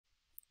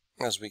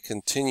as we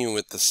continue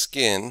with the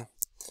skin,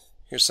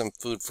 here's some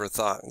food for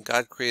thought.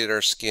 God created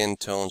our skin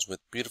tones with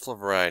beautiful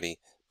variety,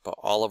 but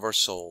all of our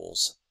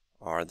souls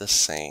are the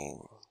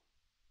same.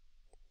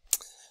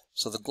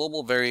 So the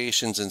global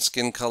variations in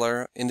skin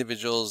color,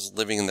 individuals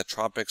living in the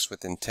tropics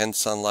with intense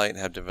sunlight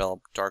have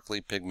developed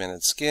darkly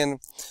pigmented skin.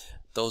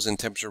 Those in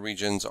temperature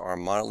regions are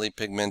moderately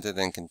pigmented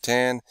and can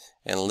tan,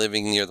 and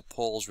living near the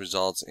poles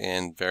results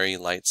in very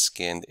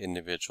light-skinned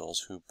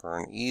individuals who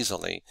burn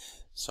easily.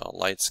 So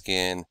light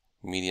skin,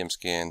 medium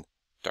skin,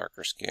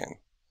 darker skin.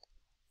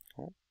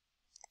 Okay.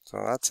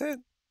 So that's it.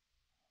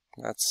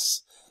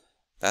 That's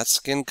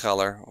skin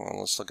color. Well,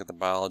 let's look at the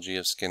biology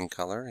of skin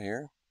color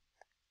here.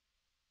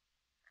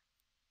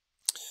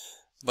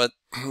 But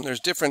there's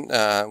different,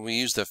 we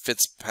use the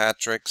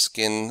Fitzpatrick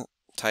skin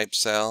type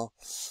cell.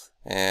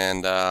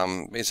 And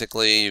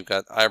basically you've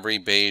got ivory,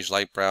 beige,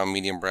 light brown,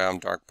 medium brown,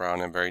 dark brown,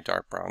 and very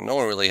dark brown. No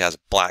one really has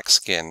black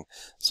skin.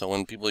 So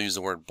when people use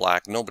the word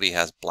black, nobody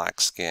has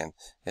black skin.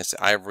 It's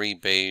ivory,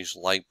 beige,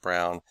 light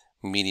brown,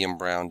 medium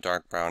brown,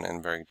 dark brown,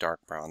 and very dark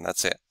brown.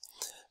 That's it.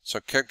 So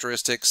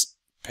characteristics: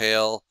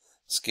 pale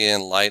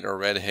skin, light or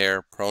red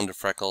hair, prone to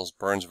freckles,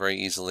 burns very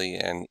easily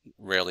and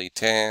rarely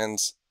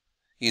tans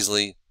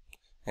easily,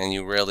 and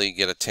you rarely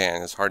get a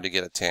tan. It's hard to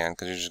get a tan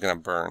because you're just going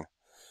to burn.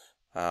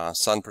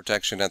 Sun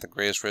protection at the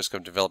greatest risk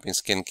of developing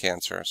skin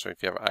cancer. So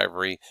if you have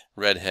ivory,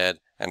 redhead,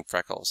 and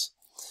freckles.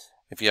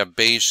 If you have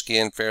beige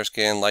skin, fair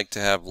skin, like to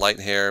have light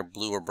hair,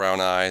 blue or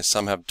brown eyes.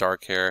 Some have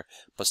dark hair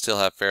but still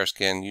have fair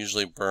skin,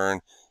 usually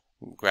burn,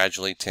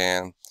 gradually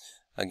tan.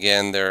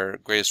 Again, their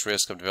greatest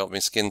risk of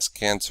developing skin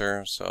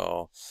cancer,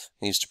 so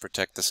needs to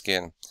protect the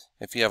skin.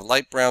 If you have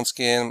light brown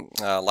skin,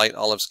 light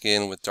olive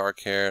skin with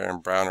dark hair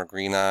and brown or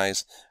green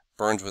eyes,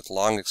 burns with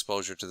long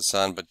exposure to the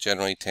sun but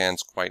generally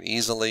tans quite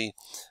easily.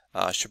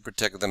 Should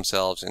protect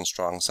themselves in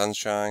strong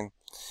sunshine.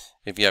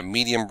 If you have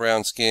medium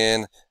brown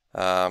skin,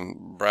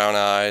 brown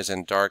eyes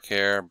and dark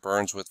hair,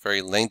 burns with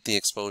very lengthy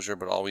exposure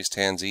but always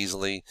tans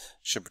easily,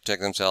 should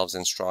protect themselves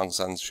in strong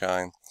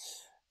sunshine.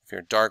 If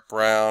you're dark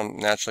brown,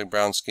 naturally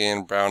brown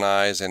skin, brown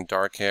eyes and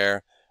dark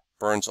hair,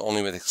 burns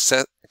only with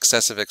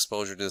excessive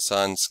exposure to the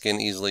sun, skin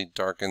easily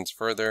darkens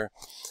further.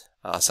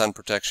 Sun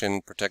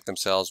protection, protect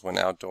themselves when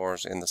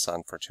outdoors in the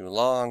sun for too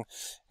long.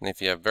 And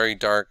if you have very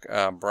dark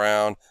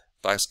brown,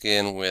 black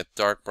skin with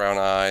dark brown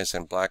eyes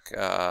and black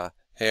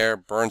hair,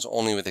 burns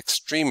only with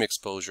extreme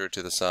exposure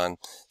to the sun,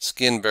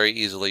 skin very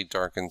easily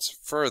darkens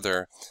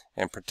further,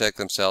 and protect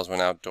themselves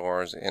when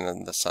outdoors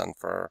in the sun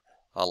for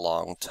a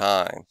long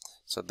time.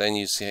 So then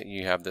you see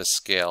you have this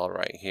scale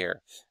right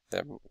here.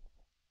 The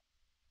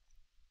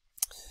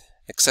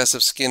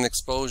excessive skin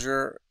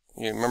exposure,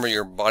 you remember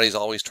your body's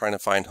always trying to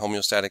find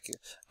homeostatic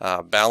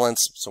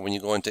balance. So when you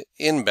go into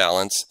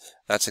imbalance,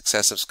 that's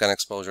excessive skin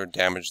exposure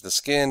damage the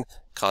skin,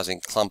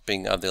 causing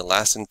clumping of the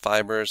elastin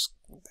fibers,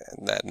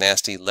 that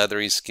nasty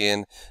leathery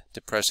skin,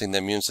 depressing the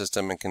immune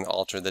system, and can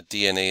alter the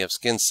DNA of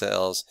skin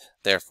cells.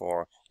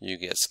 Therefore, you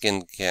get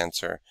skin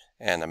cancer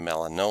and a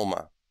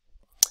melanoma.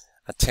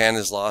 A tan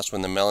is lost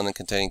when the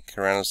melanin-containing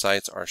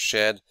keratinocytes are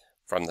shed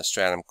from the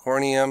stratum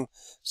corneum.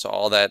 So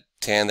all that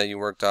tan that you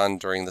worked on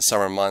during the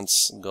summer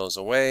months goes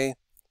away.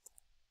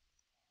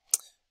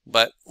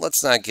 But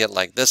let's not get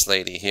like this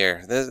lady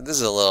here. This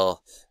is a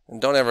little,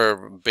 don't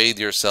ever bathe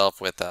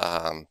yourself with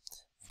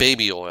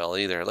baby oil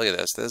either. Look at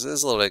this. This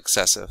is a little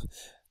excessive.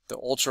 The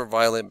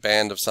ultraviolet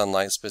band of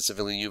sunlight,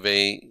 specifically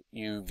UVA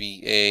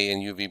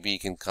and UVB,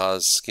 can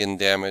cause skin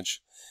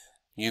damage.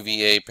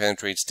 UVA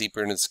penetrates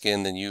deeper into the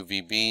skin than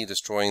UVB,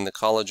 destroying the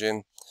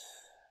collagen.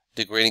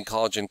 Degrading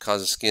collagen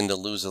causes skin to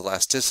lose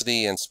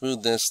elasticity and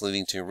smoothness,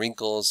 leading to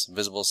wrinkles,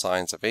 visible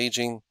signs of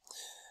aging.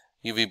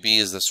 UVB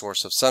is the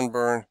source of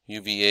sunburn.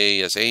 UVA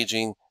is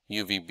aging.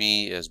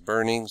 UVB is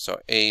burning. So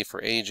A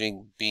for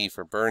aging, B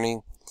for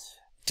burning.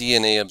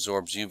 DNA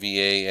absorbs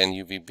UVA and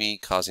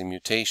UVB, causing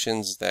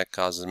mutations that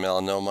causes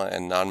melanoma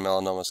and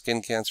non-melanoma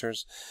skin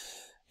cancers.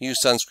 Use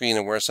sunscreen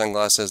and wear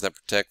sunglasses that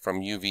protect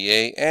from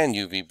UVA and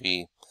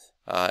UVB.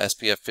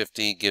 SPF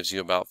 50 gives you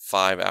about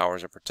 5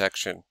 hours of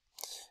protection.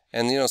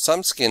 And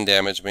some skin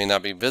damage may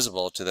not be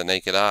visible to the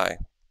naked eye.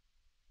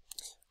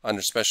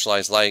 Under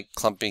specialized light,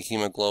 clumping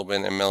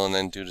hemoglobin and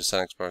melanin due to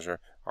sun exposure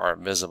are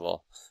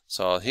visible.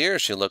 So here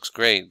she looks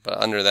great,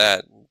 but under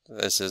that,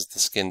 this is the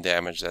skin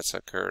damage that's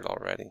occurred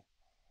already.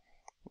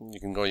 You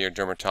can go to your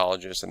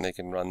dermatologist and they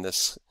can run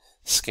this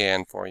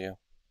scan for you.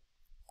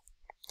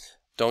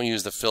 Don't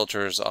use the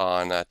filters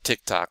on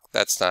TikTok.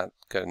 That's not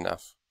good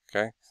enough.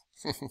 Okay.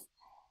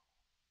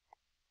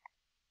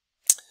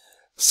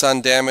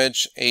 Sun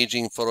damage,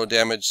 aging,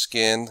 photodamaged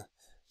skin.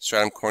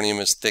 Stratum corneum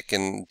is thick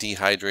and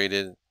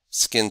dehydrated.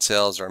 Skin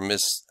cells are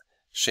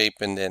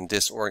misshapen and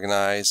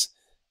disorganized.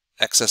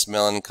 Excess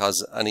melanin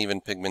causes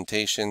uneven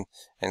pigmentation,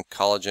 and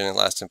collagen and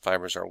elastin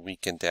fibers are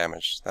weak and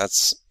damaged.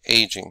 That's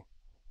aging.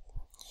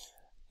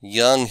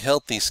 Young,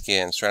 healthy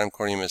skin. Stratum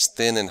corneum is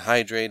thin and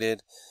hydrated.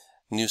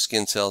 New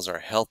skin cells are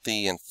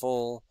healthy and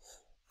full.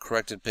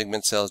 Corrected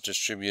pigment cells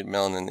distribute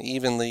melanin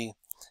evenly,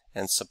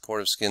 and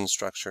supportive skin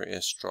structure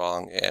is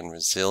strong and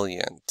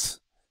resilient.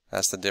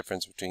 That's the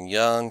difference between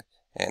young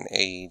and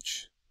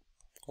age,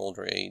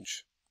 older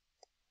age.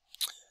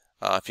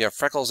 If you have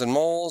freckles and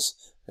moles,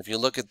 if you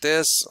look at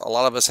this, a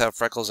lot of us have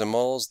freckles and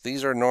moles.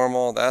 These are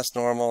normal, that's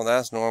normal,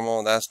 that's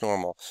normal, that's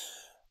normal.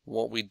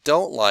 What we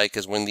don't like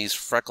is when these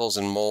freckles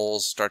and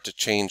moles start to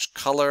change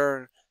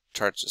color,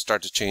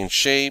 start to change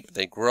shape,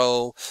 they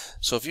grow.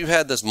 So if you've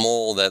had this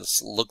mole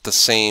that's looked the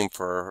same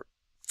for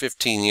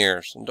 15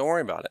 years, don't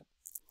worry about it.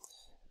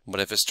 But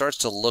if it starts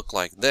to look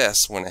like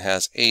this, when it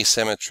has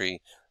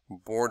asymmetry,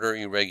 border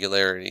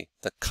irregularity,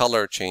 the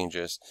color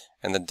changes,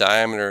 and the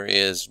diameter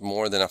is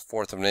more than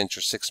 1/4 of an inch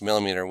or 6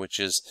 millimeter, which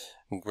is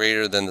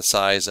greater than the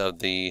size of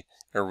the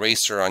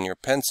eraser on your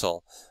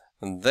pencil,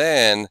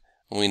 then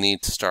we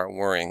need to start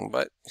worrying.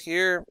 But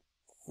here,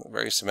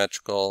 very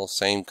symmetrical,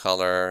 same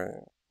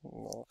color.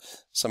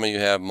 Some of you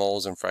have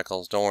moles and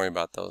freckles, don't worry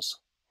about those.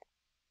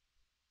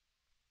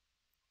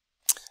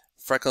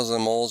 Freckles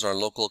and moles are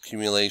local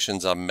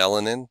accumulations of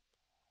melanin.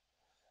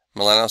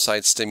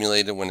 Melanocytes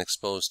stimulated when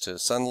exposed to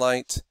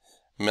sunlight.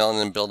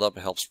 Melanin buildup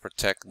helps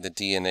protect the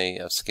DNA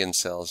of skin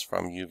cells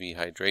from UV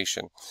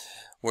hydration.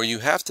 Where you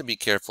have to be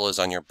careful is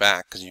on your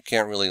back, because you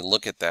can't really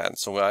look at that.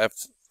 So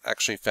I've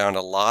actually found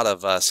a lot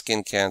of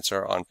skin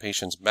cancer on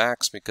patients'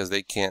 backs because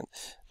they can't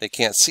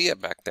see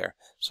it back there.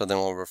 So then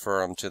we'll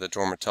refer them to the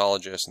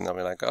dermatologist, and they'll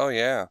be like, "Oh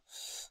yeah,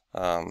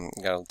 you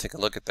gotta take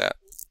a look at that."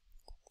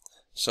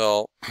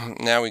 So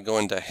now we go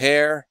into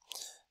hair.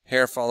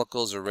 Hair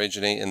follicles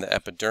originate in the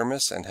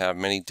epidermis and have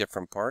many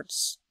different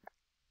parts.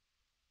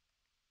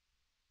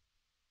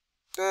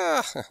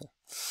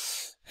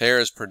 Hair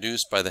is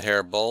produced by the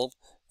hair bulb,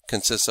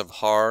 consists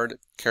of hard,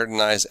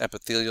 keratinized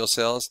epithelial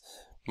cells.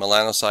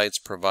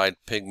 Melanocytes provide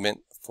pigment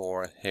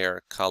for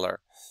hair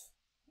color.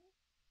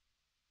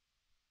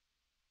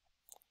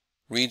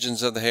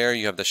 Regions of the hair,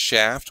 you have the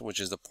shaft, which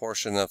is the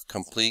portion of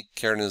complete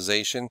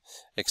keratinization,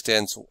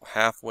 extends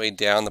halfway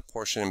down the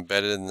portion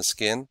embedded in the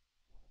skin.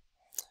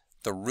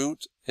 The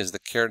root is the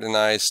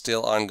keratinized,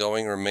 still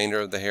ongoing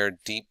remainder of the hair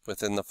deep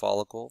within the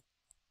follicle.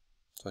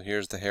 So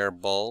here's the hair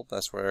bulb,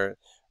 that's where it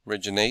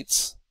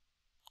originates,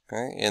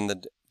 okay, in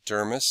the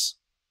dermis.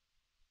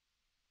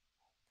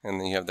 And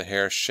then you have the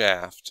hair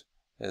shaft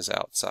is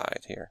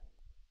outside here.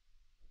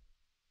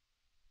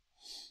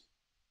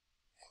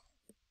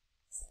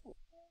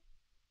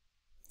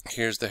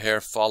 Here's the hair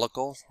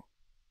follicle.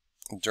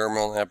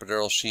 Dermal and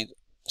epidermal sheet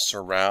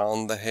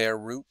surround the hair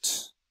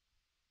root.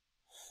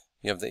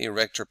 You have the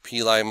erector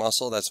pili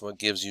muscle, that's what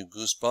gives you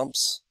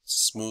goosebumps,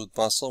 smooth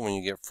muscle when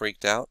you get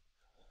freaked out.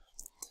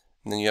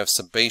 And then you have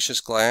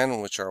sebaceous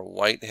gland, which are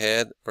white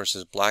head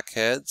versus black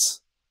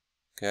heads.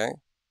 Okay?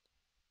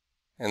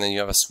 And then you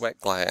have a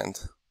sweat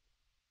gland.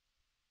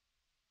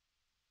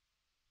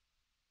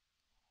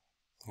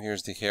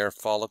 Here's the hair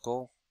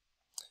follicle.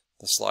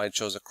 The slide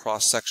shows a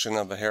cross-section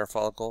of a hair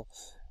follicle.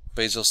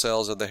 Basal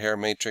cells of the hair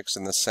matrix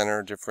in the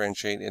center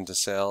differentiate into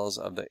cells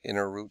of the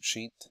inner root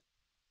sheet.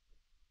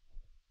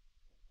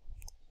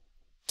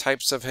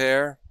 Types of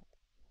hair.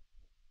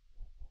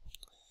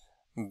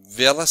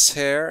 Vellus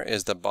hair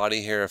is the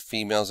body hair of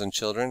females and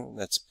children.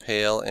 That's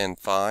pale and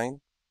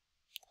fine.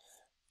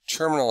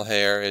 Terminal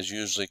hair is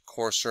usually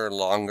coarser,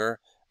 longer,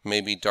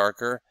 maybe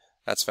darker.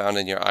 That's found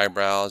in your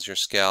eyebrows, your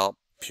scalp.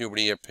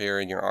 Puberty appear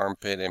in your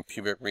armpit and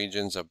pubic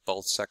regions of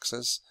both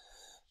sexes.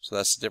 So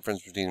that's the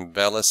difference between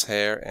vellus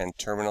hair and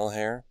terminal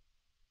hair.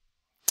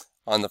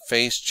 On the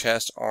face,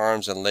 chest,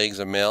 arms, and legs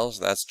of males,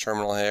 that's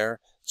terminal hair.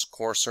 It's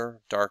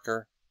coarser,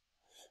 darker.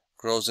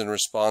 Grows in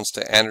response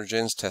to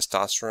androgens,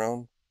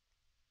 testosterone.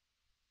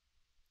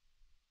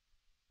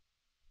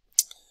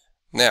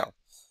 Now,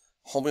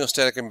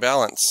 homeostatic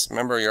imbalance.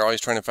 Remember, you're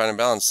always trying to find a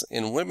balance.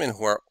 In women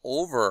who are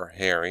over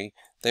hairy,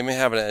 they may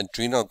have an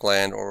adrenal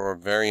gland or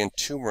ovarian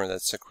tumor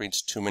that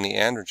secretes too many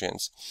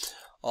androgens.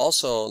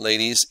 Also,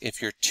 ladies,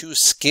 if you're too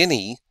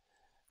skinny,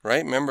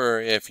 right?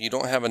 Remember, if you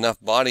don't have enough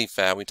body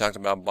fat, we talked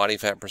about body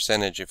fat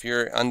percentage. If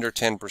you're under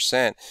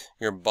 10%,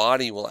 your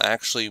body will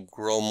actually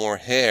grow more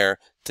hair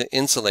to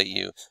insulate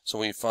you. So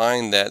we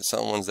find that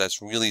someone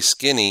that's really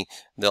skinny,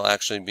 they'll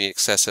actually be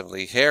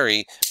excessively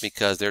hairy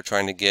because they're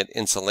trying to get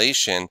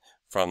insulation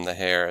from the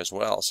hair as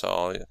well.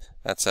 So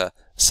that's a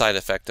side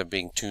effect of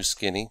being too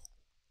skinny.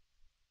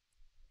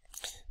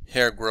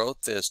 Hair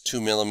growth is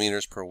 2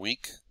 millimeters per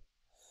week.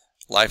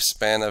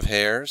 Lifespan of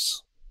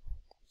hairs.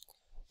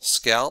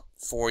 Scalp,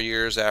 4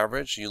 years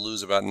average. You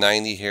lose about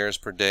 90 hairs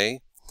per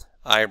day.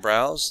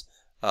 Eyebrows,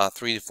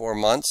 3 to 4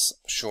 months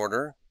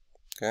shorter.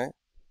 Okay.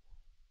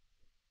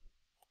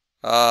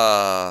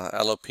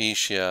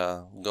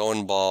 Alopecia,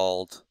 going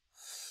bald.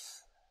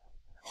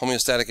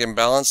 Homeostatic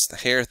imbalance. The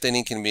hair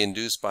thinning can be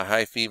induced by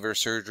high fever,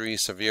 surgery,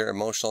 severe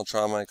emotional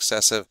trauma,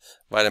 excessive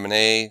vitamin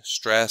A,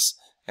 stress,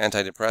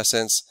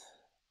 antidepressants,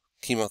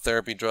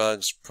 chemotherapy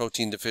drugs,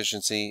 protein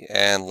deficiency,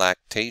 and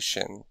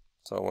lactation.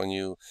 So when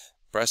you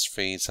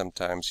breastfeed,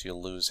 sometimes you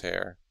lose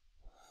hair.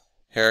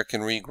 Hair can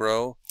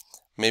regrow,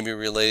 may be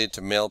related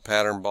to male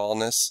pattern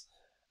baldness.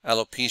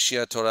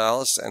 Alopecia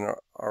totalis and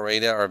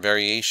areata are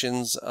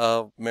variations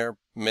of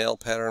male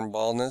pattern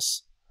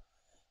baldness.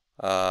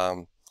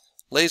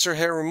 Laser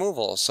hair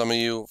removal. Some of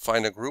you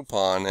find a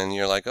Groupon and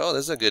you're like, oh,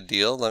 this is a good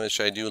deal.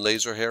 Should I do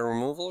laser hair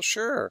removal?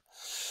 Sure.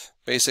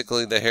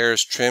 Basically, the hair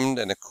is trimmed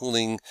and a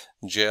cooling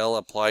gel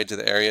applied to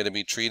the area to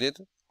be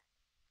treated.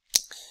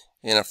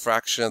 In a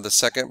fraction of the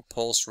second,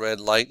 pulse red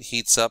light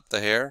heats up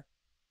the hair.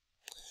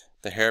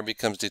 The hair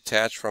becomes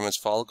detached from its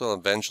follicle and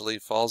eventually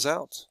falls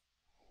out.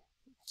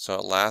 So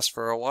it lasts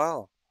for a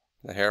while.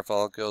 The hair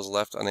follicle is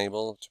left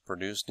unable to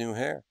produce new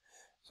hair.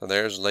 So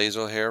there's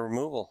laser hair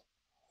removal.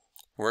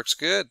 Works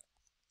good.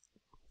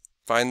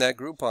 Find that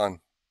Groupon.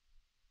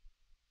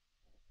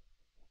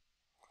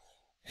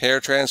 Hair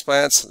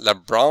transplants,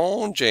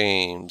 LeBron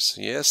James.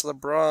 Yes,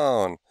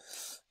 LeBron.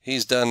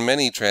 He's done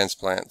many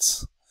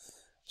transplants.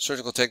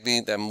 Surgical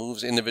technique that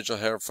moves individual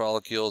hair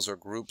follicles or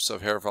groups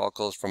of hair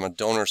follicles from a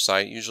donor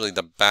site, usually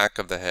the back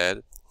of the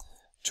head,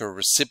 to a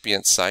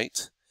recipient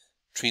site.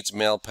 Treats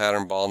male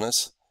pattern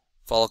baldness.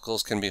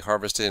 Follicles can be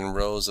harvested in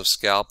rows of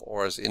scalp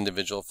or as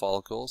individual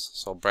follicles.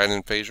 So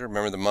Brandon Fraser,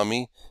 remember the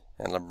Mummy,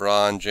 and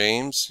LeBron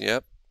James,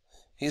 yep.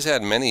 He's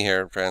had many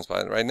hair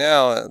transplants. Right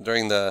now,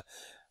 during the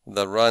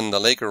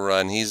Laker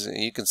run,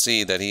 you can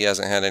see that he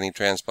hasn't had any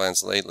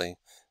transplants lately.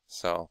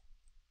 So,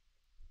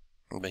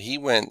 but he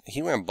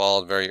went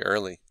bald very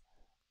early.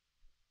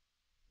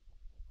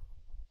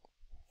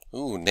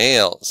 Ooh,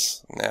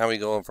 nails. Now we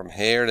go from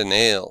hair to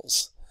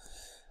nails.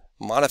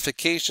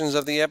 Modifications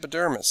of the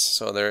epidermis.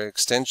 So they're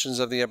extensions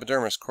of the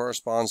epidermis,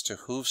 corresponds to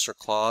hoofs or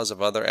claws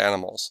of other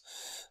animals.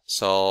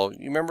 So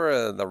you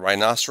remember the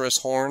rhinoceros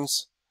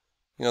horns?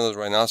 You know those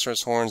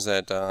rhinoceros horns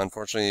that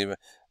unfortunately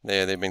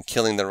they've been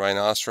killing the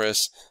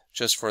rhinoceros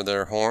just for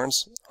their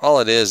horns? All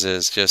it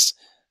is just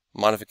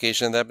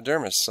modification of the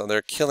epidermis. So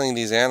they're killing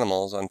these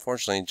animals,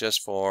 unfortunately,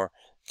 just for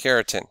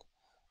keratin,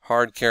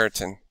 hard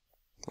keratin.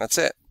 That's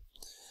it.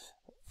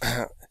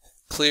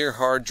 Clear,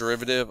 hard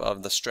derivative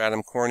of the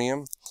stratum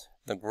corneum.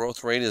 The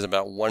growth rate is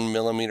about 1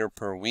 millimeter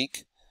per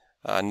week.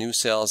 New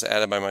cells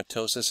added by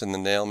mitosis in the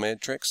nail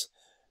matrix.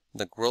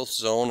 The growth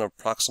zone of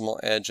proximal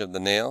edge of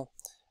the nail.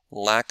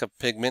 Lack of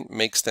pigment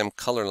makes them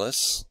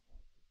colorless.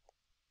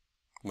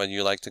 But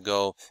you like to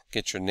go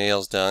get your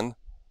nails done.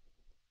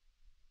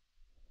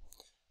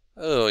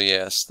 Oh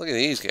yes, look at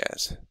these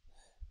guys.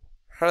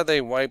 How do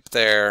they wipe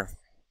their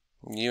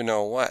you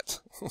know what?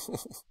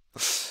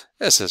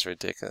 This is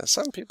ridiculous.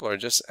 Some people are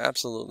just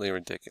absolutely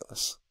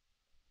ridiculous.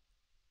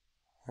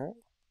 All right.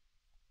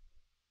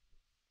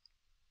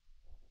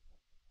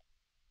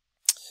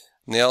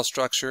 Nail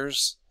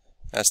structures,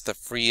 that's the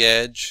free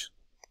edge,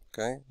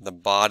 okay? The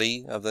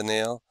body of the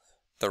nail,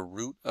 the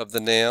root of the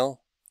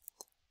nail.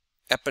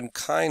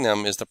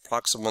 Epicynum is the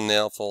proximal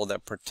nail fold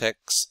that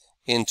protects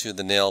into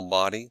the nail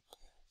body.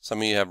 Some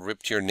of you have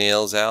ripped your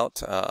nails out.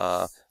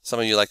 Some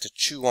of you like to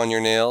chew on your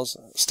nails.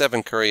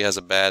 Stephen Curry has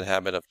a bad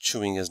habit of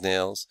chewing his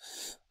nails.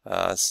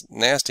 It's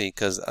nasty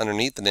because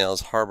underneath the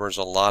nails harbors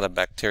a lot of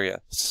bacteria.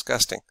 It's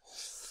disgusting.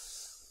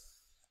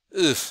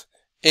 Oof.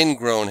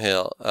 Ingrown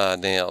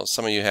nails.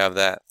 Some of you have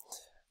that.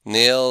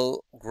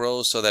 Nail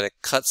grows so that it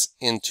cuts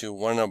into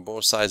one or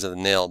both sides of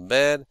the nail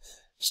bed.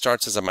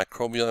 Starts as a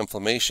microbial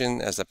inflammation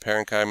as the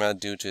parenchyma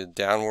due to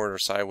downward or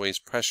sideways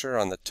pressure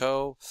on the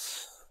toe.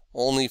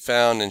 Only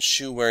found in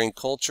shoe-wearing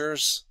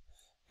cultures,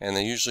 and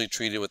they're usually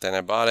treated with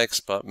antibiotics,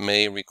 but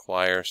may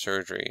require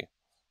surgery.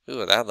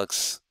 Ooh, that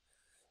looks...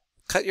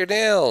 Cut your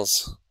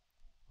nails!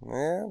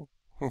 Man.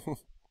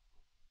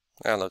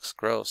 That looks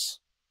gross.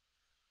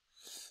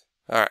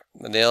 Alright,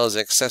 the nail is the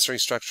accessory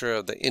structure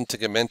of the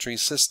integumentary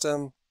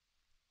system.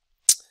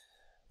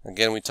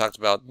 Again, we talked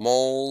about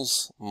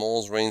moles.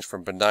 Moles range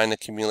from benign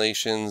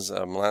accumulations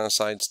of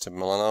melanocytes to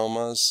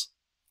melanomas.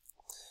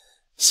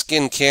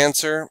 Skin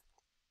cancer,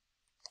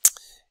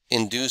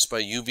 induced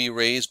by UV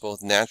rays,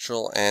 both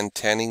natural and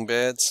tanning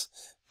beds.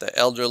 The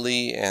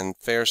elderly and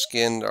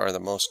fair-skinned are the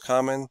most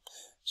common.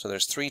 So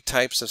there's 3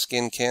 types of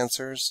skin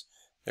cancers.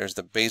 There's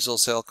the basal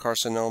cell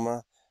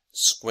carcinoma,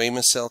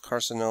 squamous cell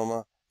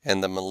carcinoma,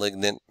 and the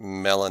malignant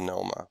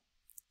melanoma.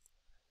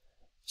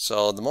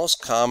 So the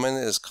most common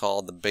is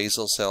called the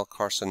basal cell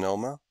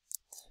carcinoma.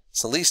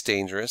 It's the least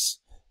dangerous.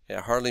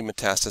 It hardly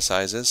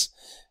metastasizes.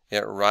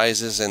 It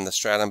rises in the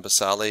stratum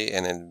basale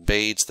and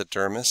invades the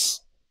dermis.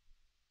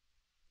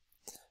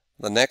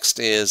 The next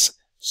is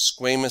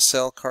squamous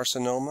cell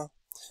carcinoma.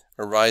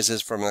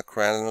 Arises from the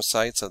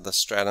granulocytes of the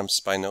stratum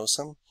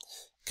spinosum.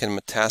 Can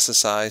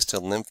metastasize to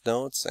lymph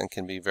nodes and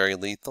can be very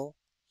lethal.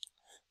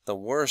 The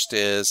worst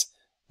is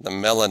the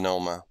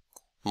melanoma.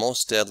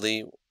 Most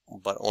deadly,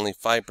 but only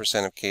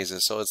 5% of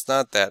cases, so it's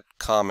not that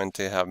common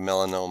to have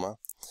melanoma.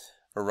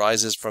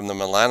 Arises from the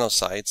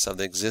melanocytes of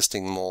the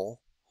existing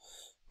mole.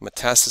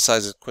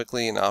 Metastasizes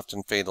quickly and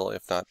often fatal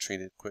if not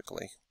treated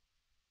quickly.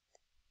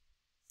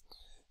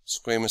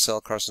 Squamous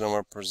cell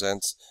carcinoma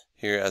presents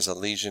here as a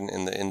lesion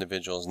in the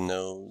individual's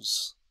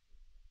nose.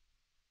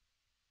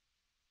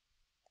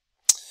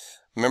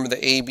 Remember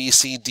the A, B,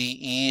 C, D,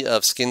 E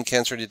of skin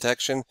cancer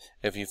detection?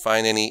 If you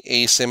find any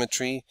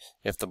asymmetry,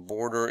 if the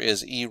border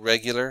is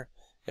irregular,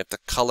 if the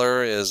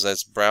color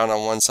is brown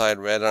on one side,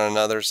 red on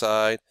another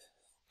side,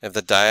 if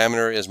the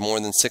diameter is more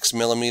than 6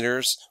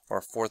 millimeters or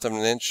a fourth of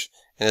an inch,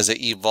 and is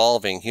it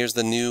evolving? Here's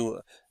the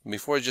new,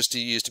 before it just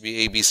used to be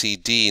A, B, C,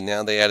 D,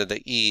 now they added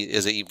the E.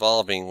 Is it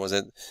evolving? Was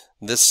it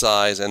this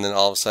size and then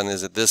all of a sudden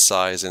is it this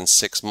size in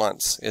 6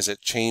 months? Is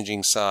it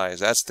changing size?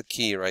 That's the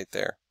key right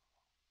there.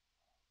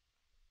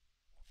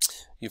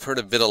 You've heard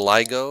of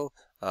vitiligo.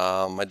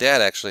 My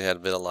dad actually had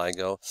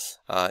vitiligo.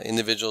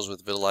 Individuals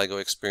with vitiligo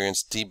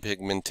experience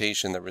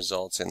depigmentation that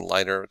results in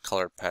lighter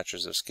colored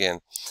patches of skin.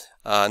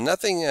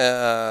 Nothing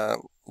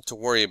to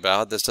worry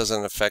about. This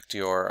doesn't affect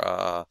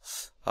your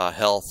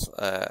health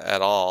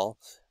at all.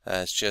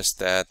 It's just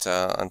that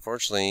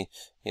unfortunately,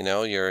 you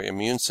know, your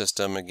immune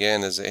system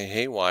again is a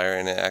haywire,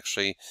 and it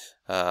actually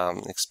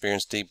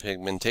experienced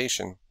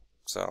depigmentation.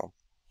 So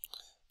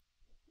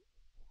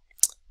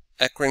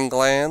eccrine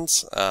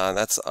glands,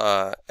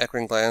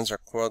 eccrine glands are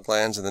coil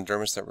glands in the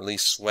dermis that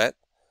release sweat.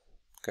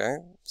 Okay,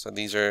 so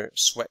these are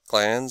sweat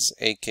glands,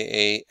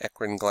 aka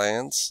eccrine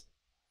glands.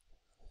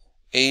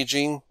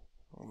 Aging,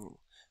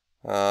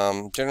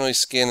 generally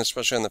skin,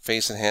 especially on the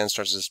face and hands,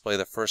 starts to display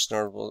the first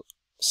notable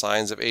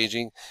signs of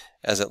aging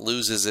as it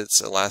loses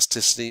its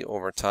elasticity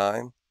over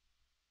time.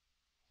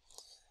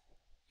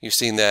 You've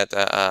seen that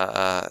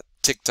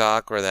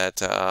TikTok or that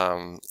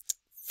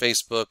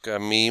Facebook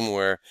meme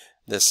where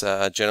this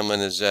gentleman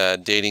is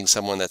dating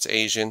someone that's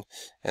Asian,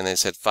 and they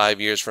said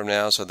 5 years from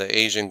now. So the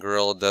Asian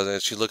girl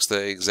she looks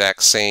the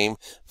exact same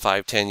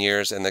 5-10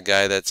 years, and the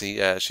guy that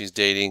she's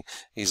dating,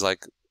 he's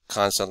like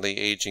constantly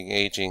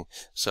aging.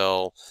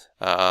 So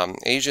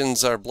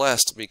Asians are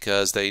blessed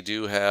because they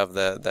do have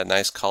that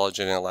nice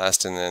collagen and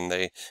elastin, and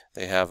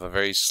they have a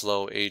very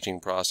slow aging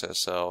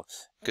process. So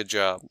good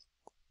job.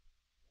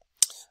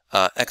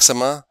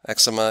 Eczema.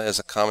 Eczema is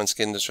a common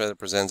skin disorder that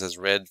presents as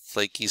red,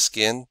 flaky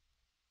skin.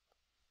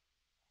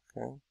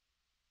 Okay.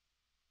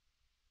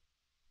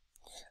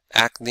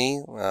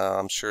 Acne.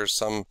 I'm sure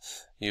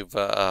you've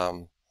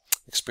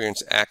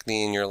experienced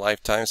acne in your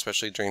lifetime,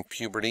 especially during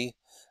puberty.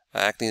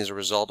 Acne is a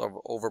result of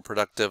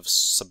overproductive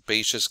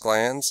sebaceous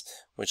glands,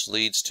 which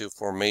leads to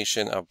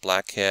formation of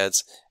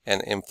blackheads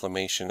and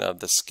inflammation of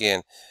the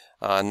skin.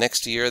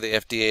 Next year, the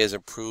FDA has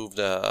approved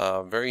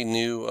a very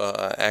new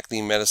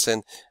acne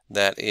medicine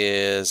that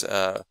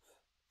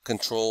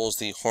controls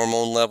the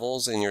hormone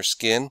levels in your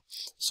skin.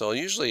 So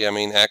usually,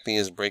 acne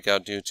is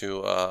breakout due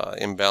to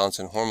imbalance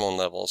in hormone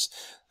levels.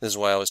 This is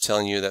why I was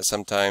telling you that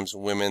sometimes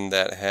women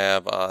that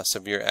have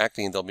severe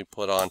acne, they'll be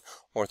put on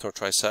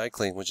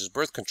orthotricycline, which is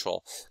birth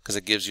control, because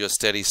it gives you a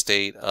steady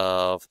state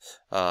of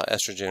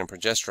estrogen and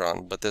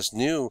progesterone. But this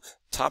new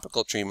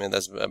topical treatment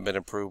that's been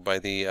approved by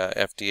the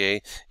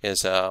FDA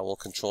will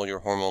control your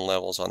hormone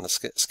levels on the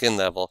skin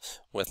level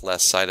with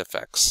less side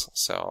effects.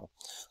 So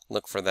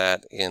look for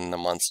that in the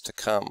months to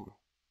come.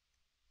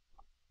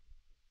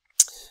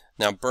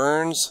 Now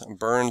burns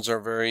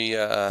are very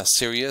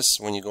serious.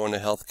 When you go into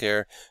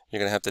healthcare, you're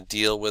going to have to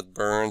deal with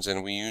burns,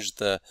 and we use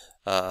the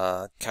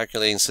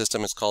calculating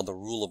system. It's called the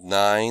rule of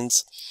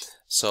nines.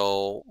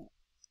 So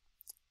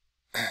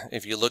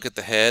if you look at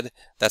the head,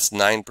 that's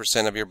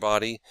 9% of your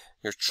body.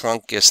 Your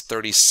trunk is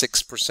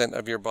 36%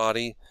 of your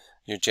body.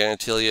 Your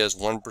genitalia is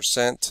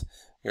 1%.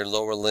 Your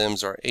lower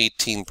limbs are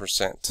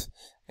 18%.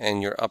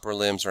 And your upper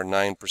limbs are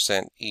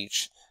 9%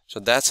 each. So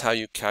that's how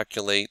you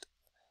calculate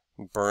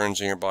burns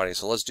in your body.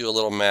 So let's do a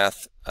little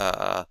math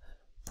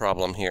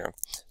problem here.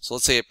 So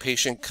let's say a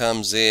patient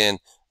comes in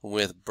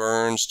with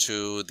burns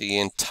to the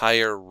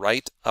entire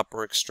right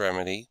upper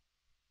extremity,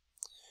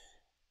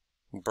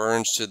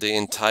 burns to the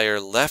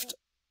entire left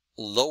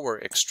lower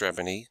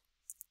extremity,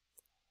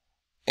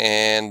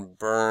 and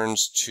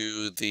burns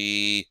to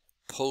the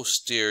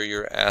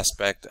posterior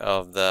aspect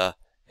of the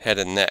head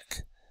and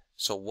neck.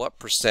 So what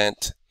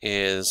percent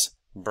is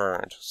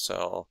burned?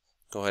 So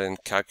go ahead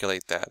and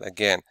calculate that.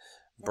 Again,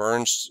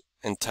 burns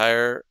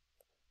entire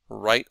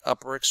right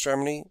upper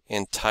extremity,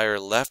 entire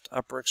left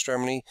upper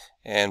extremity,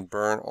 and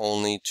burn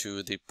only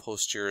to the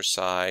posterior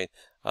side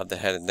of the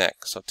head and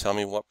neck. So tell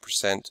me what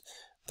percent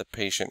the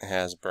patient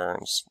has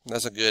burns.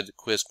 That's a good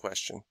quiz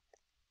question.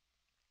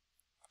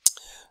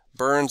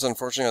 Burns,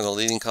 unfortunately, are the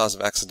leading cause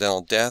of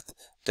accidental death.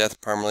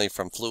 Death primarily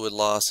from fluid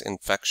loss,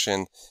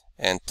 infection,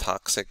 and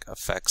toxic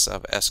effects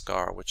of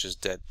eschar, which is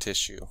dead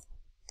tissue.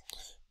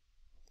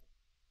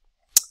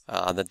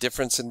 The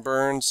difference in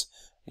burns: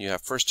 you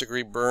have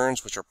first-degree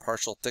burns, which are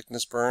partial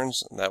thickness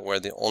burns, that where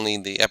only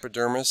the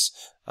epidermis,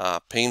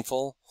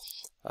 painful,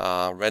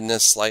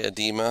 redness, slight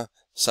edema,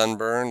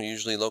 sunburn,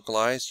 usually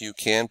localized. You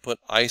can put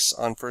ice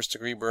on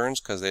first-degree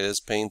burns because it is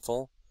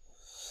painful.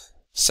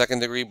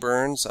 Second-degree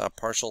burns,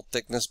 partial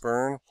thickness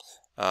burn.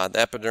 The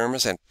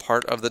epidermis and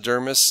part of the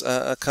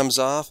dermis comes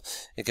off.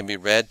 It can be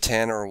red,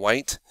 tan, or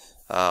white.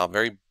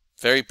 Very,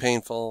 very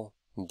painful.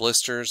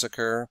 Blisters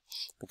occur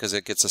because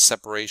it gets a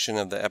separation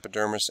of the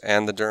epidermis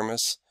and the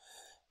dermis.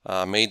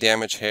 May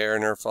damage hair,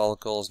 nerve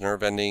follicles,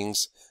 nerve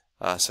endings,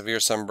 severe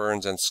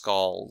sunburns, and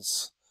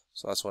scalds.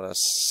 So that's what a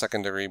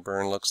second-degree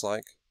burn looks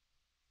like.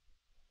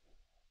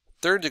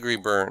 Third-degree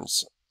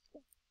burns: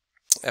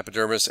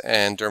 epidermis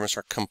and dermis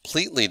are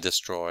completely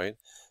destroyed.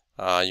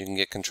 You can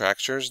get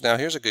contractures. Now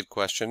here's a good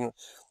question.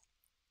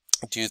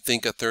 Do you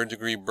think a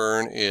third-degree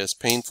burn is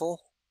painful?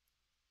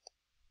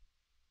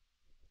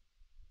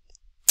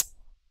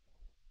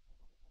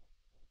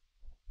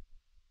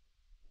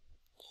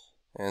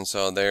 And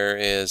so there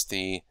is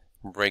the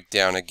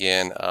breakdown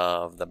again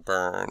of the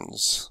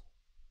burns.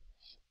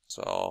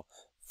 So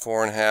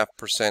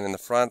 4.5% in the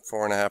front,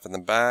 4.5% in the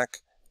back,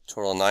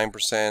 total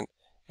 9%.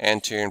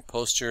 Anterior and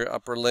posterior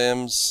upper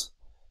limbs,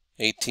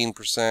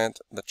 18%.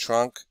 The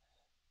trunk,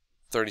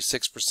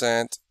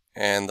 36%.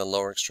 And the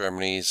lower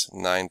extremities,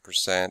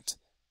 9%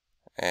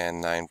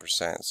 and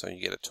 9%. So you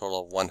get a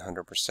total of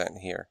 100%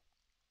 here.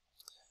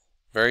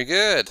 Very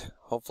good.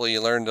 Hopefully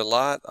you learned a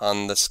lot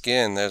on the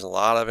skin. There's a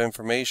lot of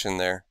information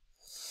there.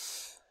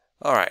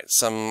 Alright,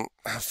 some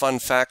fun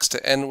facts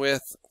to end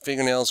with.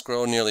 Fingernails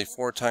grow nearly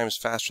 4 times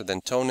faster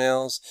than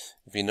toenails.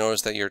 If you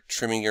notice that you're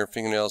trimming your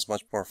fingernails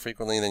much more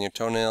frequently than your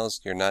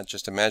toenails, you're not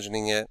just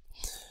imagining it.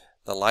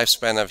 The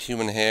lifespan of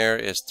human hair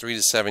is 3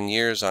 to 7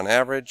 years on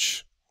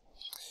average.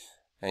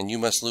 And you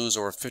must lose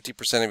over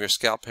 50% of your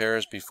scalp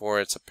hairs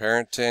before it's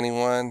apparent to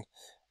anyone.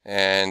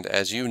 And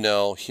as you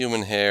know,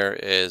 human hair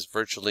is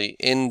virtually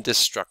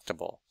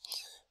indestructible.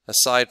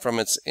 Aside from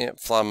its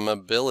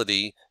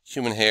inflammability,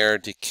 human hair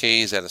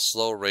decays at a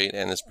slow rate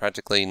and is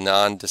practically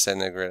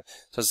non-disintegrating.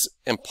 So it's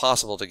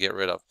impossible to get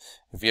rid of.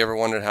 If you ever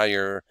wondered how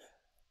your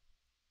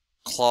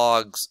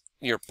clogs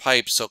your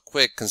pipes so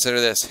quick, consider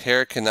this: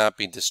 hair cannot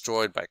be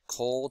destroyed by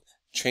cold,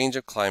 change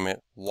of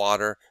climate,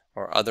 water,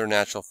 or other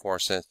natural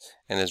forces,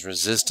 and is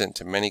resistant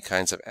to many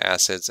kinds of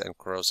acids and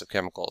corrosive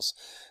chemicals.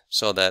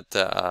 So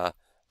that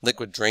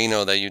liquid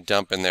Drano that you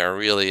dump in there,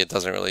 really, it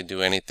doesn't really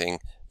do anything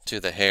to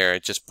the hair.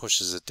 It just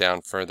pushes it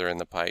down further in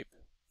the pipe.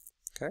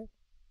 Okay,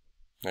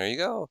 there you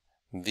go.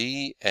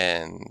 The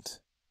end.